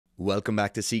Welcome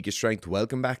back to Sika Strength,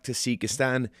 welcome back to Sika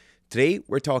Stan. Today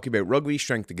we're talking about rugby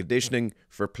strength and conditioning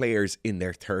for players in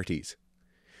their 30s.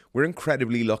 We're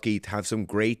incredibly lucky to have some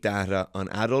great data on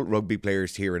adult rugby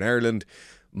players here in Ireland,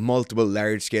 multiple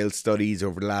large-scale studies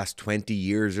over the last 20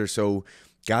 years or so,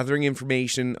 gathering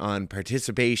information on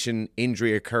participation,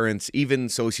 injury occurrence, even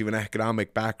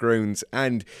socio-economic backgrounds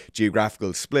and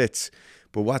geographical splits.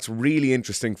 But what's really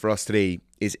interesting for us today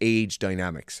is age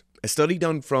dynamics. A study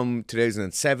done from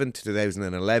 2007 to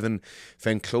 2011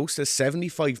 found close to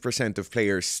 75% of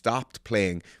players stopped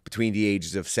playing between the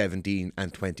ages of 17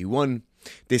 and 21.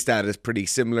 This data is pretty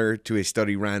similar to a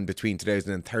study ran between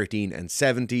 2013 and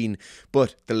 17,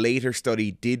 but the later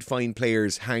study did find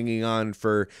players hanging on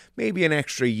for maybe an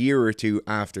extra year or two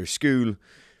after school.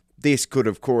 This could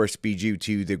of course be due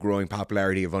to the growing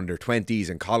popularity of under 20s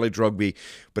and college rugby,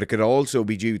 but it could also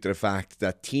be due to the fact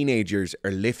that teenagers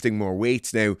are lifting more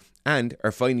weights now and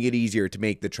are finding it easier to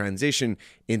make the transition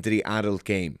into the adult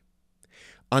game.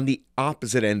 On the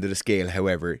opposite end of the scale,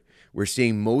 however, we're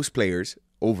seeing most players,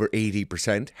 over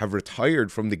 80%, have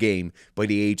retired from the game by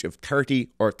the age of 30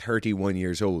 or 31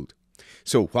 years old.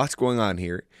 So what's going on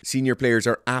here? Senior players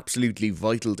are absolutely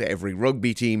vital to every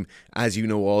rugby team, as you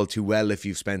know all too well if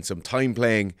you've spent some time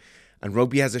playing. And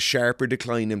rugby has a sharper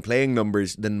decline in playing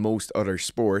numbers than most other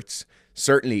sports.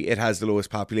 Certainly it has the lowest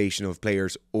population of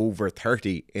players over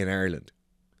 30 in Ireland.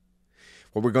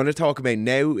 What we're going to talk about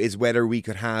now is whether we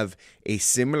could have a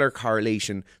similar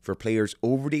correlation for players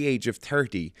over the age of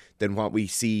 30 than what we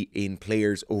see in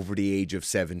players over the age of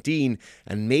 17,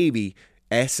 and maybe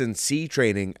S&C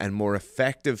training and more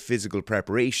effective physical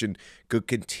preparation could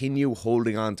continue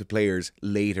holding on to players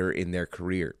later in their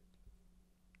career.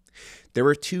 There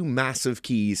are two massive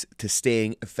keys to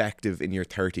staying effective in your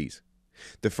 30s.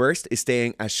 The first is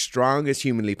staying as strong as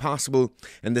humanly possible,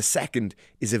 and the second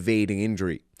is evading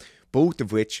injury, both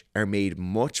of which are made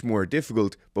much more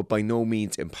difficult but by no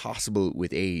means impossible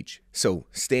with age. So,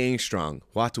 staying strong,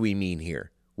 what do we mean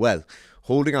here? Well,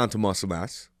 holding on to muscle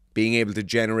mass, being able to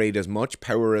generate as much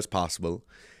power as possible,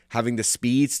 having the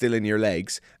speed still in your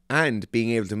legs, and being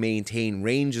able to maintain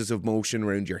ranges of motion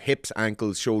around your hips,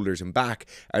 ankles, shoulders and back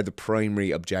are the primary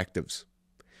objectives.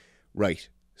 Right,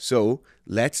 so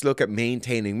let's look at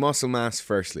maintaining muscle mass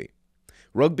firstly.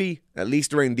 Rugby, at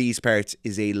least around these parts,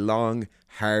 is a long,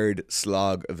 hard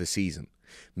slog of a season.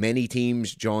 Many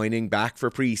teams joining back for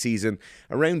pre-season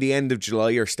around the end of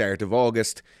July or start of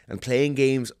August and playing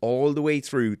games all the way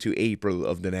through to April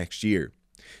of the next year.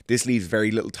 This leaves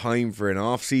very little time for an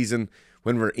off-season.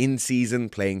 When we're in season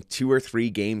playing 2 or 3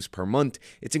 games per month,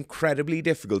 it's incredibly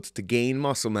difficult to gain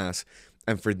muscle mass,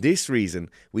 and for this reason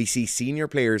we see senior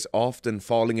players often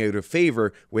falling out of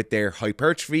favour with their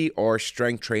hypertrophy or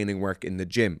strength training work in the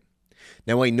gym.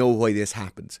 Now I know why this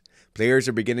happens. Players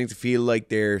are beginning to feel like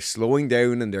they're slowing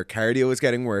down and their cardio is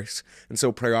getting worse, and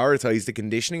so prioritise the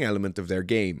conditioning element of their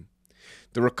game.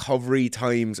 The recovery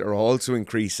times are also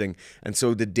increasing, and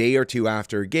so the day or two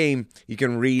after a game, you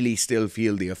can really still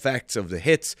feel the effects of the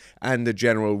hits and the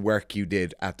general work you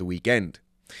did at the weekend.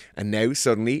 And now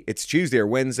suddenly it's Tuesday or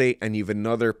Wednesday and you've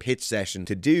another pitch session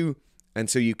to do, and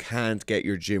so you can't get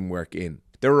your gym work in.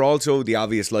 There are also the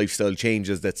obvious lifestyle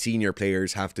changes that senior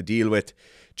players have to deal with.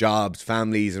 Jobs,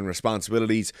 families and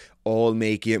responsibilities all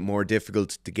making it more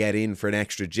difficult to get in for an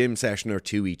extra gym session or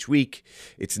 2 each week.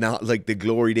 It's not like the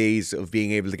glory days of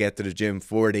being able to get to the gym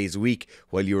 4 days a week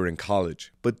while you were in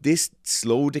college. But this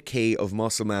slow decay of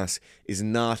muscle mass is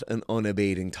not an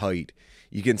unabating tide.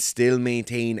 You can still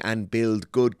maintain and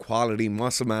build good quality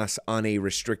muscle mass on a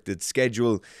restricted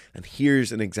schedule, and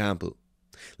here's an example.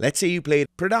 Let's say you played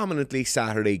predominantly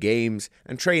Saturday games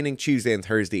and training Tuesday and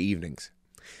Thursday evenings.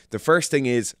 The first thing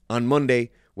is, on Monday,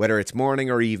 whether it's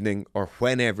morning or evening or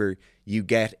whenever, you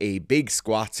get a big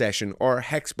squat session or a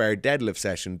hex bar deadlift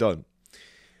session done.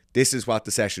 This is what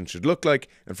the session should look like,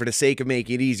 and for the sake of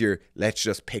making it easier, let's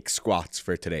just pick squats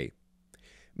for today.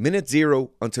 Minute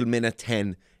 0 until minute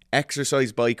 10,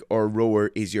 exercise bike or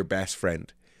rower is your best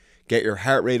friend. Get your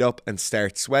heart rate up and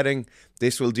start sweating.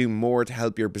 This will do more to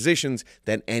help your positions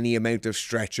than any amount of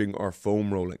stretching or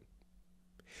foam rolling.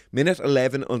 Minute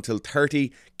 11 until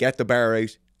 30, get the bar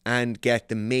out and get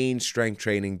the main strength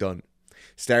training done.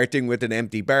 Starting with an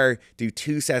empty bar, do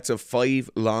 2 sets of 5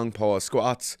 long pause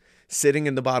squats, sitting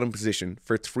in the bottom position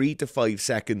for 3 to 5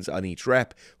 seconds on each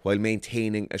rep while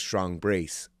maintaining a strong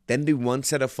brace. Then do 1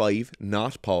 set of 5,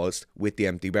 not paused, with the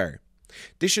empty bar.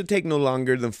 This should take no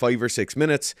longer than 5 or 6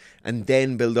 minutes, and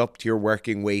then build up to your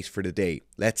working weight for the day.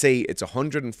 Let's say it's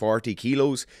 140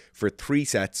 kilos for 3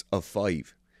 sets of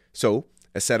 5. So,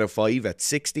 a set of 5 at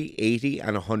 60, 80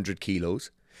 and 100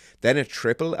 kilos, then a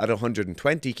triple at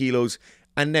 120 kilos,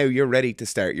 And now you're ready to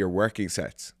start your working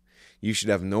sets. You should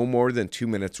have no more than 2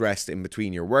 minutes rest in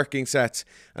between your working sets,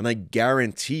 and I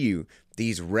guarantee you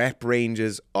these rep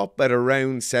ranges up at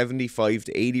around 75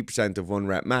 to 80% of 1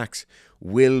 rep max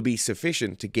will be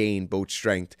sufficient to gain both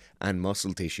strength and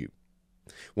muscle tissue.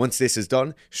 Once this is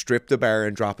done, strip the bar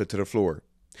and drop it to the floor.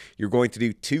 You're going to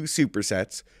do 2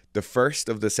 supersets. The first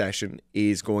of the session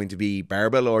is going to be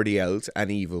barbell RDLs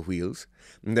and EVA wheels,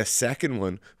 and the second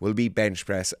one will be bench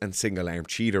press and single arm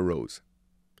cheetah rows.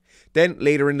 Then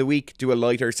later in the week, do a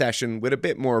lighter session with a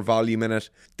bit more volume in it.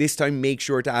 This time make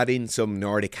sure to add in some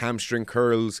Nordic hamstring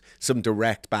curls, some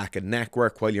direct back and neck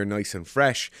work while you're nice and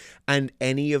fresh, and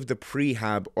any of the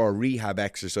prehab or rehab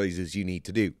exercises you need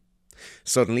to do.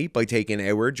 Suddenly, by taking an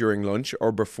hour during lunch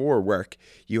or before work,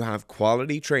 you have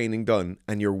quality training done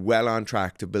and you're well on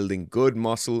track to building good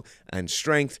muscle and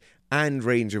strength and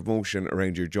range of motion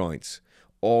around your joints,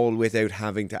 all without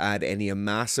having to add a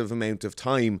massive amount of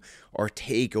time or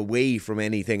take away from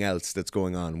anything else that's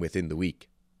going on within the week.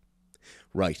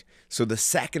 Right, so the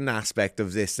second aspect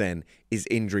of this then is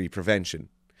injury prevention.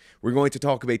 We're going to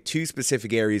talk about 2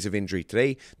 specific areas of injury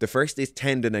today. The first is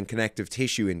tendon and connective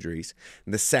tissue injuries,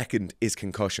 and the second is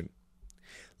concussion.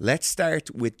 Let's start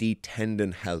with the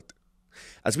tendon health.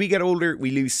 As we get older,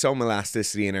 we lose some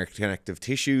elasticity in our connective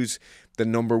tissues. The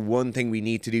number one thing we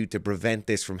need to do to prevent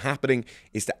this from happening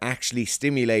is to actually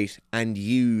stimulate and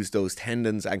use those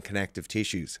tendons and connective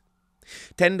tissues.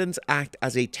 Tendons act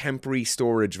as a temporary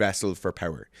storage vessel for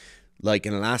power, like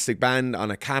an elastic band on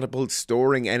a catapult,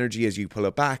 storing energy as you pull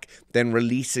it back, then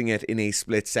releasing it in a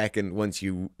split second once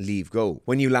you leave go.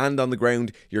 When you land on the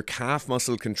ground, your calf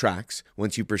muscle contracts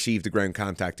once you perceive the ground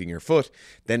contacting your foot.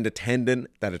 Then the tendon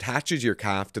that attaches your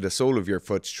calf to the sole of your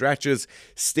foot stretches,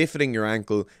 stiffening your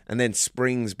ankle, and then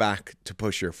springs back to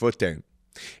push your foot down.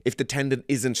 If the tendon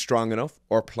isn't strong enough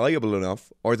or pliable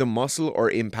enough, or the muscle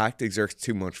or impact exerts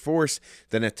too much force,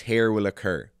 then a tear will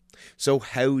occur. So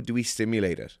how do we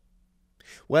stimulate it?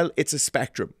 Well, it's a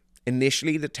spectrum.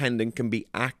 Initially, the tendon can be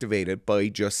activated by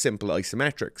just simple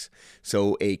isometrics,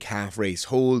 so a calf raise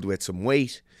hold with some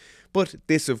weight, but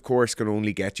this of course can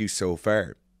only get you so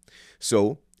far.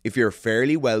 So, if you're a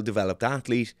fairly well-developed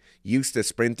athlete, used to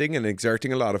sprinting and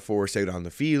exerting a lot of force out on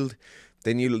the field,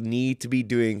 then you'll need to be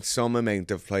doing some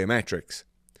amount of plyometrics.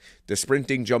 The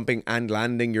sprinting, jumping and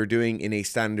landing you're doing in a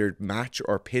standard match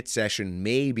or pit session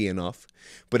may be enough,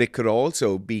 but it could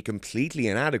also be completely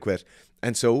inadequate.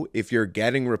 And so if you're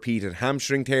getting repeated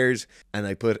hamstring tears, and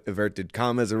I put inverted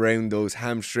commas around those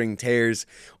hamstring tears,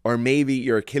 or maybe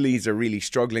your Achilles are really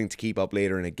struggling to keep up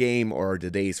later in a game or the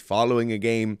days following a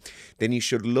game, then you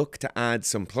should look to add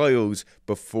some plyos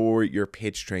before your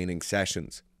pitch training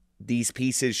sessions. These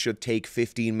pieces should take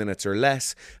 15 minutes or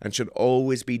less and should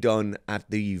always be done at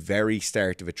the very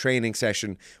start of a training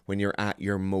session when you're at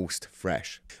your most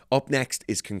fresh. Up next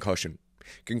is concussion.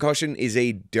 Concussion is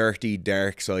a dirty,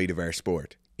 dark side of our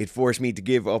sport. It forced me to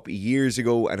give up years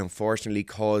ago and unfortunately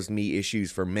caused me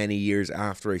issues for many years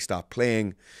after I stopped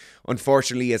playing.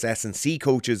 Unfortunately, as S&C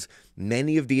coaches,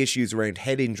 many of the issues around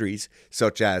head injuries,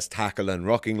 such as tackle and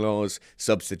rucking laws,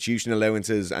 substitution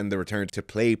allowances and the return to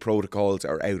play protocols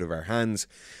are out of our hands.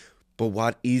 But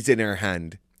what is in our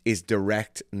hand is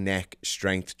direct neck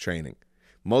strength training.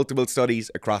 Multiple studies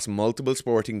across multiple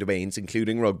sporting domains,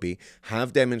 including rugby,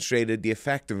 have demonstrated the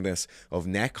effectiveness of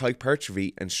neck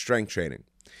hypertrophy and strength training.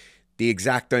 The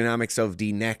exact dynamics of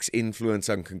the neck's influence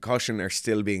on concussion are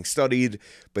still being studied,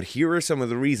 but here are some of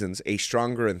the reasons a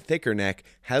stronger and thicker neck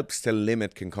helps to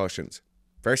limit concussions.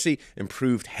 Firstly,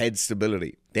 improved head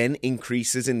stability, then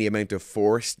increases in the amount of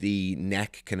force the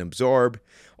neck can absorb,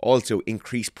 also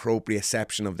increased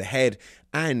proprioception of the head,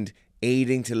 and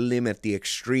aiding to limit the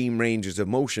extreme ranges of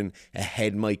motion a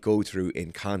head might go through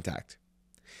in contact.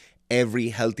 Every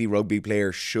healthy rugby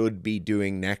player should be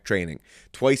doing neck training.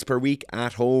 Twice per week,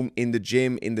 at home, in the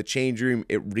gym, in the change room,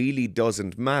 it really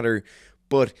doesn't matter,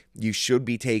 but you should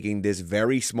be taking this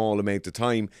very small amount of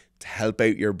time to help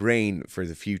out your brain for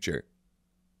the future.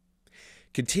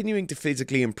 Continuing to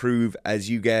physically improve as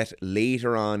you get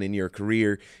later on in your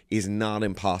career is not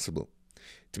impossible.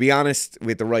 To be honest,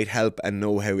 with the right help and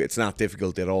know-how, it's not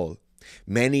difficult at all.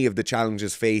 Many of the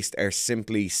challenges faced are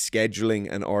simply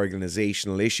scheduling and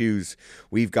organisational issues.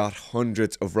 We've got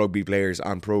hundreds of rugby players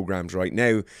on programmes right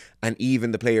now, and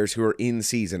even the players who are in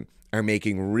season are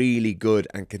making really good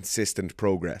and consistent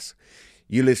progress.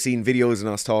 You'll have seen videos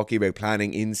on us talking about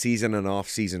planning in-season and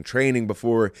off-season training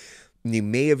before. You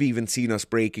may have even seen us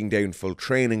breaking down full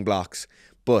training blocks,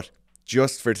 but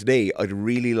just for today, I'd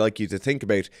really like you to think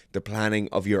about the planning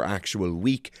of your actual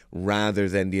week rather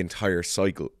than the entire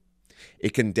cycle.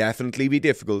 It can definitely be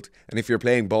difficult, and if you're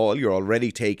playing ball, you're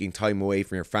already taking time away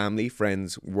from your family,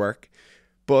 friends, work.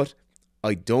 But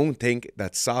I don't think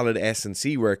that solid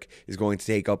S&C work is going to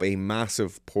take up a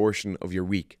massive portion of your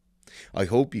week. I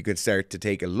hope you can start to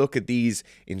take a look at these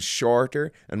in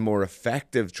shorter and more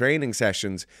effective training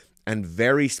sessions, and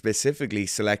very specifically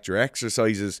select your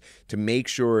exercises to make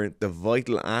sure the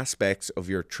vital aspects of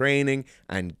your training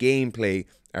and gameplay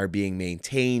are being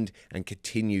maintained and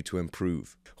continue to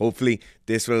improve. Hopefully,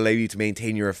 this will allow you to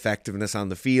maintain your effectiveness on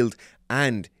the field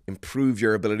and improve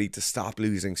your ability to stop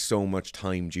losing so much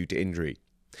time due to injury.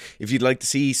 If you'd like to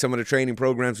see some of the training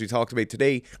programs we talked about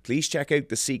today, please check out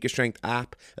the Sikastrength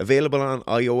app, available on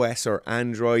iOS or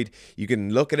Android. You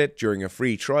can look at it during a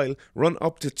free trial, run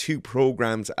up to 2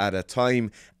 programs at a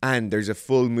time, and there's a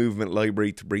full movement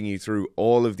library to bring you through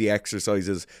all of the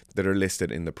exercises that are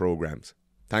listed in the programs.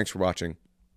 Thanks for watching.